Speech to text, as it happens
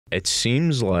it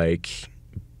seems like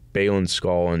Baylon,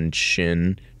 Skoll, and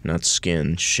Shin, not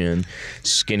Skin, Shin,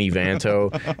 Skinny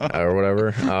Vanto, or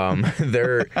whatever.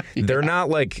 They're not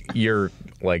like your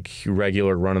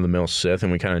regular run-of-the-mill Sith,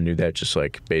 and we kind of knew that just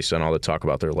like based on all the talk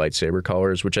about their lightsaber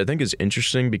colors, which I think is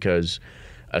interesting because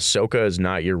Ahsoka is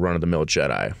not your run-of-the-mill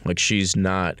Jedi. Like, she's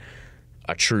not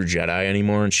a true Jedi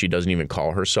anymore, and she doesn't even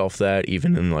call herself that,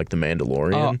 even in like The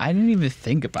Mandalorian. Oh, I didn't even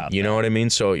think about that. You know what I mean?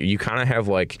 So you kind of have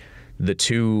like the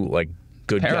two like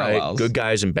good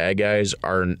guys and bad guys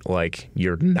are like,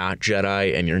 you're not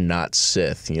Jedi and you're not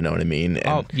Sith. You know what I mean? And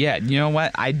oh yeah, you know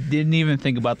what? I didn't even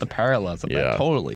think about the parallels of that. Totally.